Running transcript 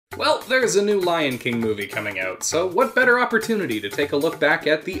Well, there's a new Lion King movie coming out, so what better opportunity to take a look back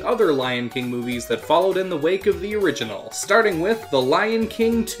at the other Lion King movies that followed in the wake of the original, starting with The Lion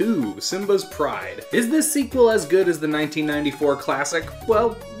King 2, Simba's Pride. Is this sequel as good as the 1994 classic?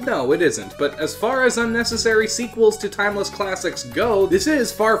 Well, no, it isn't, but as far as unnecessary sequels to timeless classics go, this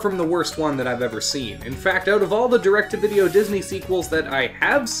is far from the worst one that I've ever seen. In fact, out of all the direct-to-video Disney sequels that I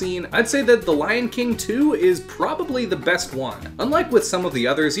have seen, I'd say that The Lion King 2 is probably the best one. Unlike with some of the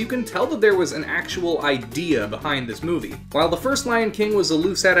others, you can tell that there was an actual idea behind this movie. While the first Lion King was a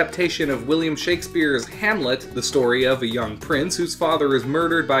loose adaptation of William Shakespeare's Hamlet, the story of a young prince whose father is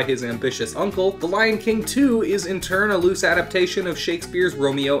murdered by his ambitious uncle, The Lion King 2 is in turn a loose adaptation of Shakespeare's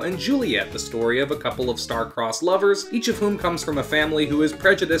Romeo and Juliet, the story of a couple of star-crossed lovers, each of whom comes from a family who is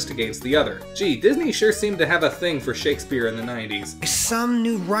prejudiced against the other. Gee, Disney sure seemed to have a thing for Shakespeare in the 90s. Some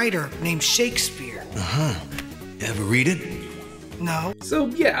new writer named Shakespeare. Ever read it? No. So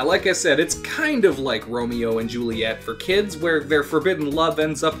yeah, like I said, it's kind of like Romeo and Juliet for kids, where their forbidden love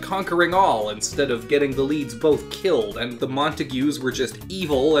ends up conquering all instead of getting the leads both killed, and the Montagues were just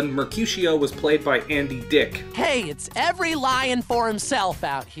evil, and Mercutio was played by Andy Dick. Hey, it's every lion for himself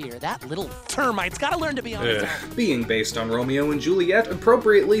out here. That little termite's gotta learn to be on his own. Being based on Romeo and Juliet,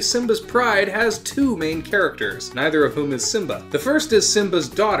 appropriately, Simba's Pride has two main characters, neither of whom is Simba. The first is Simba's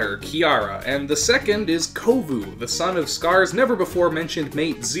daughter, Kiara, and the second is Kovu, the son of Scar's never-before mentioned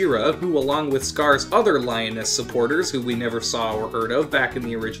mate Zira, who along with Scar's other lioness supporters, who we never saw or heard of back in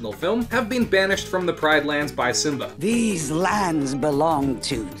the original film, have been banished from the Pride Lands by Simba. These lands belong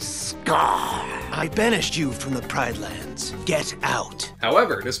to Scar. I banished you from the Pride Lands. Get out.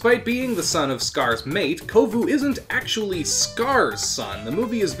 However, despite being the son of Scar's mate, Kovu isn't actually Scar's son. The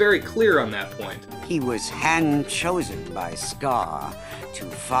movie is very clear on that point. He was hand-chosen by Scar to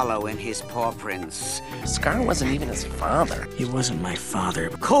follow in his paw prints. Scar wasn't even his father. He wasn't my father.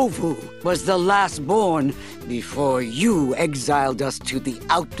 Kovu was the last born before you exiled us to the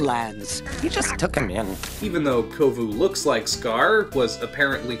Outlands. You just took him in. Even though Kovu looks like Scar, was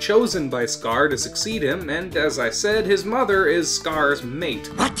apparently chosen by Scar to succeed him, and as I said, his mother is Scar's mate.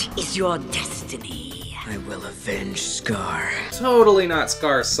 What is your destiny? I will avenge Scar. Totally not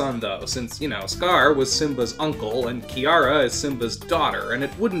Scar's son though, since, you know, Scar was Simba's uncle and Kiara is Simba's daughter, and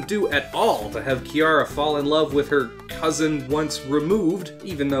it wouldn't do at all to have Kiara fall in love with her cousin once removed,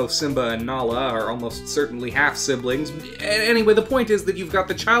 even though Simba and Nala are almost certainly half-siblings. Anyway, the point is that you've got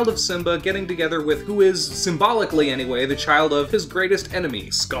the child of Simba getting together with who is, symbolically anyway, the child of his greatest enemy,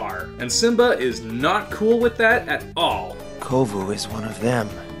 Scar. And Simba is not cool with that at all. Kovu is one of them.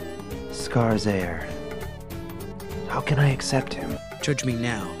 Scar's heir. How can I accept him? Judge me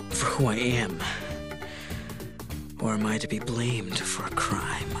now for who I am. Or am I to be blamed for a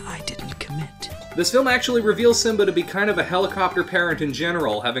crime I didn't commit? This film actually reveals Simba to be kind of a helicopter parent in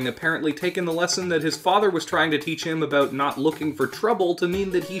general, having apparently taken the lesson that his father was trying to teach him about not looking for trouble to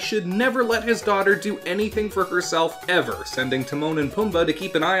mean that he should never let his daughter do anything for herself ever, sending Timon and Pumbaa to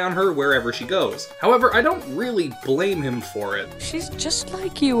keep an eye on her wherever she goes. However, I don't really blame him for it. She's just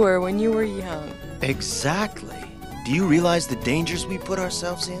like you were when you were young. Exactly. Do you realize the dangers we put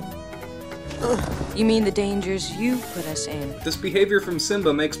ourselves in? You mean the dangers you put us in? This behavior from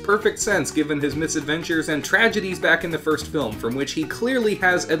Simba makes perfect sense given his misadventures and tragedies back in the first film, from which he clearly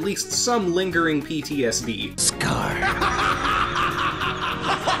has at least some lingering PTSD. Scar.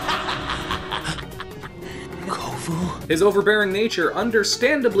 His overbearing nature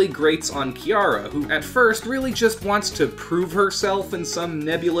understandably grates on Kiara, who at first really just wants to prove herself in some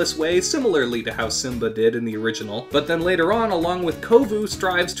nebulous way, similarly to how Simba did in the original, but then later on, along with Kovu,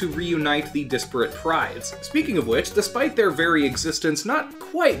 strives to reunite the disparate prides. Speaking of which, despite their very existence not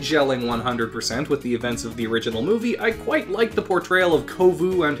quite gelling 100% with the events of the original movie, I quite like the portrayal of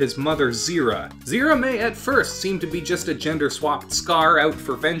Kovu and his mother Zira. Zira may at first seem to be just a gender-swapped Scar out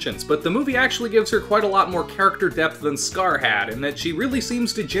for vengeance, but the movie actually gives her quite a lot more character depth than Scar had, in that she really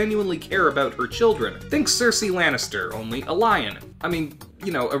seems to genuinely care about her children. Think Cersei Lannister, only a lion. I mean,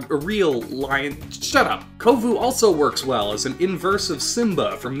 you know, a real lion. Shut up. Kovu also works well as an inverse of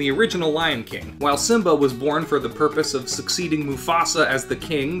Simba from the original Lion King. While Simba was born for the purpose of succeeding Mufasa as the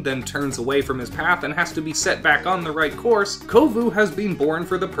king, then turns away from his path and has to be set back on the right course, Kovu has been born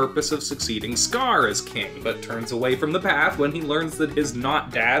for the purpose of succeeding Scar as king, but turns away from the path when he learns that his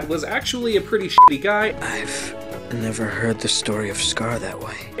not dad was actually a pretty shitty guy. I've I never heard the story of Scar that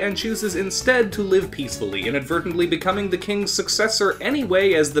way. And chooses instead to live peacefully, inadvertently becoming the king's successor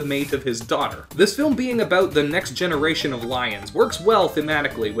anyway as the mate of his daughter. This film being about the next generation of lions works well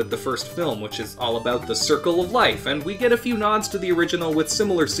thematically with the first film, which is all about the circle of life, and we get a few nods to the original with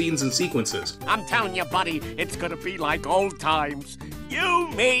similar scenes and sequences. I'm telling you, buddy, it's gonna be like old times. You,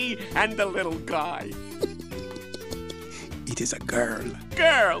 me, and the little guy. It is a girl.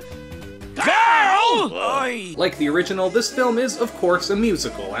 Girl! Like the original, this film is, of course, a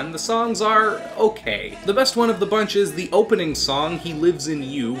musical, and the songs are okay. The best one of the bunch is the opening song, He Lives in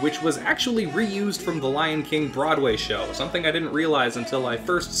You, which was actually reused from the Lion King Broadway show, something I didn't realize until I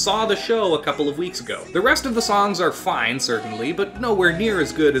first saw the show a couple of weeks ago. The rest of the songs are fine, certainly, but nowhere near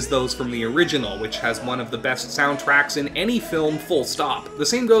as good as those from the original, which has one of the best soundtracks in any film, full stop. The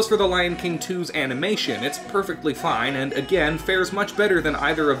same goes for the Lion King 2's animation. It's perfectly fine, and again, fares much better than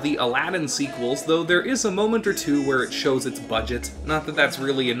either of the Aladdin sequels, though there is a moment or two where it shows its budget. Not that that's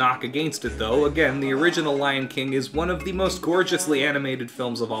really a knock against it though, again, the original Lion King is one of the most gorgeously animated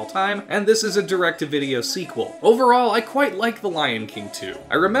films of all time, and this is a direct-to-video sequel. Overall, I quite like The Lion King 2.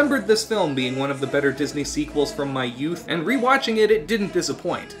 I remembered this film being one of the better Disney sequels from my youth, and rewatching it, it didn't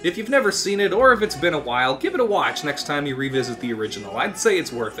disappoint. If you've never seen it, or if it's been a while, give it a watch next time you revisit the original. I'd say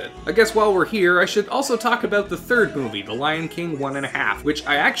it's worth it. I guess while we're here, I should also talk about the third movie, The Lion King 1.5, which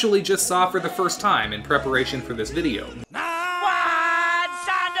I actually just saw for the first time in preparation for this video. What's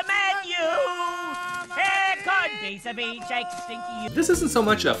on the menu? It could be some beach eggs, stinky. This isn't so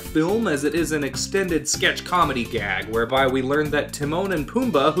much a film as it is an extended sketch comedy gag, whereby we learn that Timon and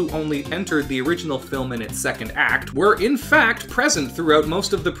Pumbaa, who only entered the original film in its second act, were in fact present throughout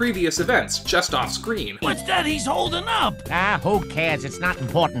most of the previous events, just off screen. What's that he's holding up? Who cares? It's not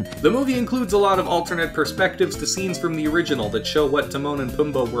important. The movie includes a lot of alternate perspectives to scenes from the original that show what Timon and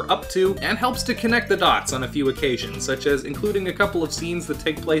Pumbaa were up to, and helps to connect the dots on a few occasions, such as including a couple of scenes that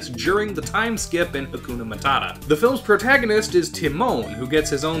take place during the time skip in Hakuna Matata. The film's protagonist is Timon, who gets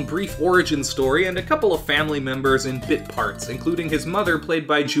his own brief origin story and a couple of family members in bit parts, including his mother played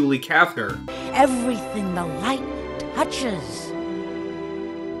by Julie Kavner. Everything the light touches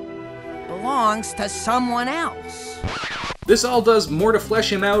belongs to someone else. This all does more to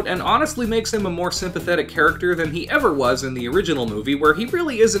flesh him out and honestly makes him a more sympathetic character than he ever was in the original movie, where he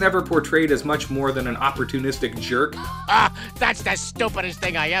really isn't ever portrayed as much more than an opportunistic jerk. That's the stupidest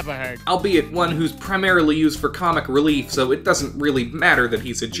thing I ever heard. Albeit one who's primarily used for comic relief, so it doesn't really matter that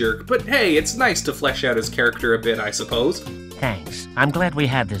he's a jerk, but hey, it's nice to flesh out his character a bit, I suppose. Thanks. I'm glad we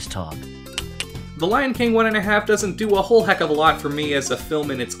had this talk. The Lion King 1.5 doesn't do a whole heck of a lot for me as a film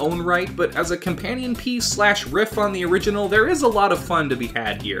in its own right, but as a companion piece / riff on the original, there is a lot of fun to be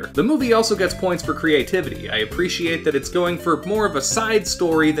had here. The movie also gets points for creativity. I appreciate that it's going for more of a side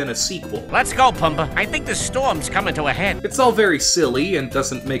story than a sequel. Let's go, Pumbaa. I think the storm's coming to a head. It's all very silly and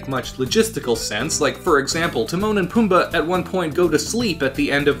doesn't make much logistical sense, like for example, Timon and Pumbaa at one point go to sleep at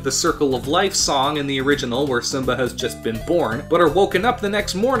the end of the Circle of Life song in the original where Simba has just been born, but are woken up the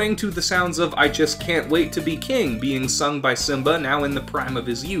next morning to the sounds of I Just Can't Wait to Be King being sung by Simba, now in the prime of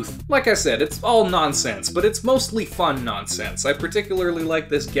his youth. Like I said, it's all nonsense, but it's mostly fun nonsense. I particularly like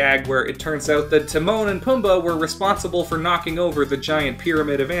this gag where it turns out that Timon and Pumbaa were responsible for knocking over the giant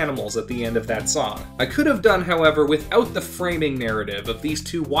pyramid of animals at the end of that song. I could have done, however, without the framing narrative of these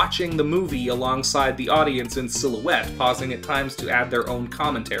two watching the movie alongside the audience in silhouette, pausing at times to add their own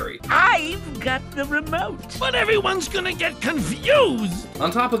commentary. I've got the remote. But everyone's gonna get confused.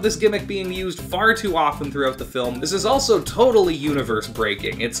 On top of this gimmick being used far too often throughout the film, this is also totally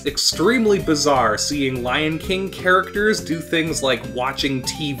universe-breaking. It's extremely bizarre seeing Lion King characters do things like watching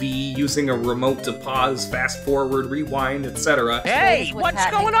TV, using a remote to pause, fast-forward, rewind, etc. Hey, what's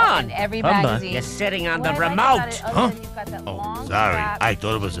going on? Every Pumbaa, you're sitting on the remote. Huh? Oh, sorry. I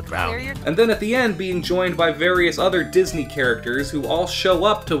thought it was a brownie. And then at the end being joined by various other Disney characters who all show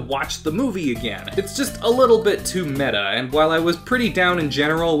up to watch the movie again. It's just a little bit too meta, and while I was pretty down in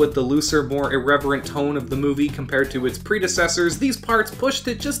general with the looser, more irreverent tone of the movie compared to its predecessors, these parts pushed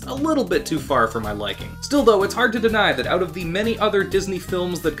it just a little bit too far for my liking. Still though, it's hard to deny that out of the many other Disney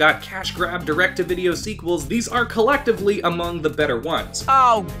films that got cash grab direct-to-video sequels, these are collectively among the better ones.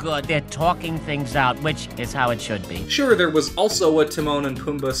 Oh good, they're talking things out, which is how it should be. Sure, there was also a Timon and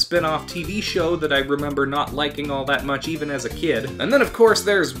Pumbaa spin-off TV show that I remember not liking all that much even as a kid. And then of course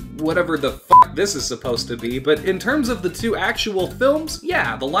there's whatever the fuck this is supposed to be, but in terms of the two actual films,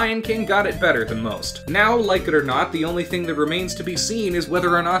 yeah, The Lion King got it better than most. Now, like it or not, the only thing that remains to be seen is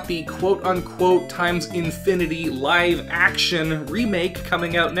whether or not the quote-unquote times infinity live-action remake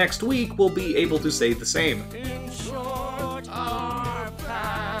coming out next week will be able to say the same. In short, our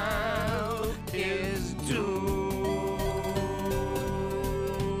path is doomed.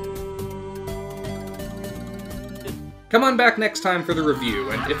 Come on back next time for the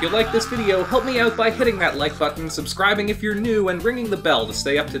review, and if you like this video, help me out by hitting that like button, subscribing if you're new, and ringing the bell to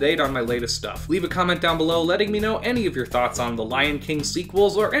stay up to date on my latest stuff. Leave a comment down below letting me know any of your thoughts on the Lion King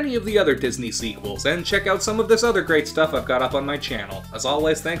sequels or any of the other Disney sequels, and check out some of this other great stuff I've got up on my channel. As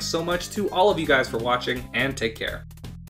always, thanks so much to all of you guys for watching, and take care.